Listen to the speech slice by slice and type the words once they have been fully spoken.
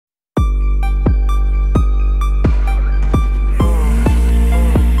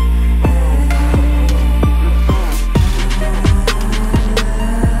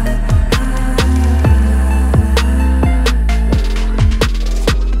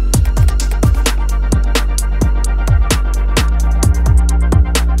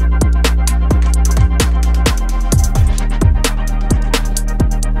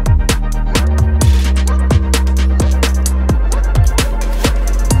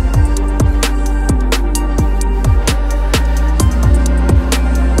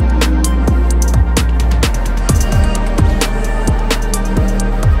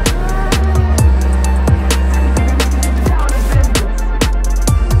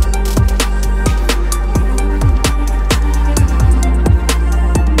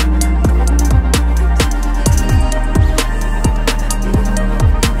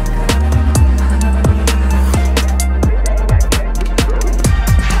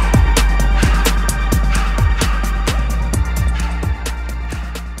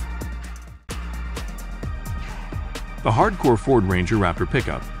The hardcore Ford Ranger Raptor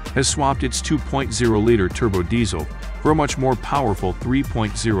pickup has swapped its 2.0-liter turbo diesel for a much more powerful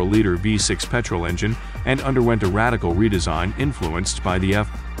 3.0-liter V6 petrol engine and underwent a radical redesign influenced by the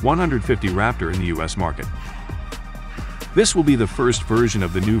F-150 Raptor in the US market. This will be the first version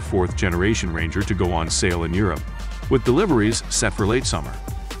of the new 4th-generation Ranger to go on sale in Europe, with deliveries set for late summer.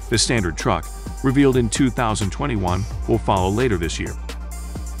 The standard truck, revealed in 2021, will follow later this year.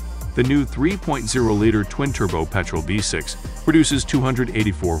 The new 3.0-liter twin-turbo petrol V6 produces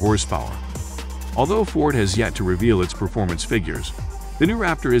 284 horsepower. Although Ford has yet to reveal its performance figures, the new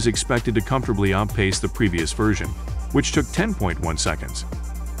Raptor is expected to comfortably outpace the previous version, which took 10.1 seconds.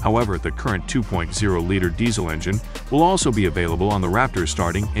 However, the current 2.0-liter diesel engine will also be available on the Raptor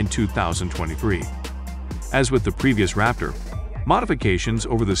starting in 2023. As with the previous Raptor, modifications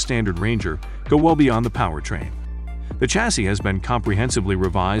over the standard Ranger go well beyond the powertrain. The chassis has been comprehensively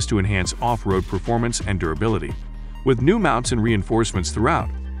revised to enhance off-road performance and durability, with new mounts and reinforcements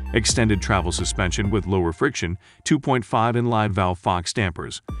throughout, extended travel suspension with lower friction, 2.5-in valve Fox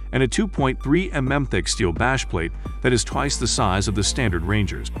dampers, and a 2.3 mm thick steel bash plate that is twice the size of the standard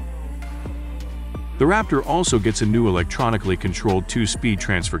Rangers. The Raptor also gets a new electronically controlled 2-speed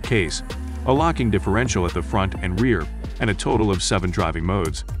transfer case, a locking differential at the front and rear, and a total of 7 driving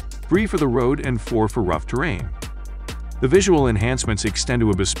modes, 3 for the road and 4 for rough terrain. The visual enhancements extend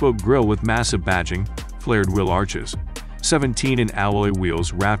to a bespoke grille with massive badging, flared wheel arches, 17-in alloy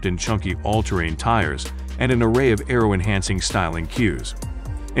wheels wrapped in chunky all-terrain tires, and an array of aero-enhancing styling cues.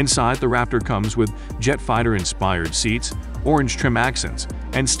 Inside, the Raptor comes with jet fighter-inspired seats, orange trim accents,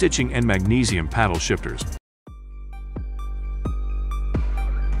 and stitching and magnesium paddle shifters.